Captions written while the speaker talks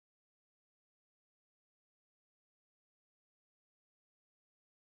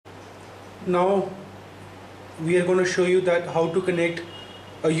Now we are going to show you that how to connect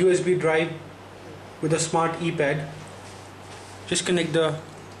a USB drive with a smart ePad. Just connect the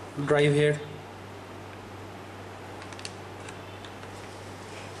drive here.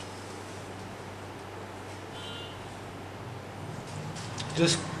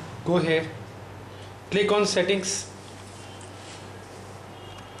 Just go here, click on settings,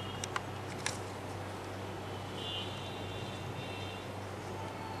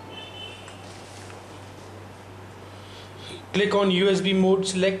 click on USB mode,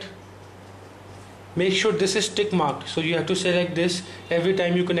 select. Make sure this is tick marked, so you have to select this every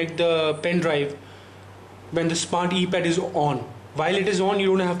time you connect the pen drive when the smart ePad is on. While it is on, you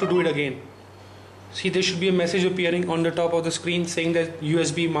don't have to do it again. See, there should be a message appearing on the top of the screen saying that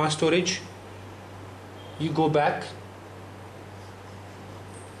USB mass storage. You go back,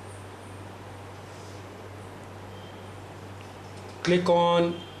 click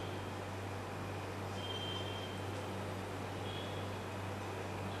on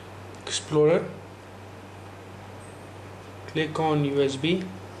Explorer, click on USB.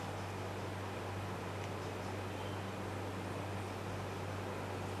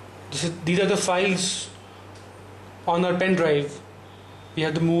 These are the files on our pen drive. We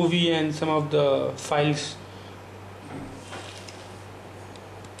have the movie and some of the files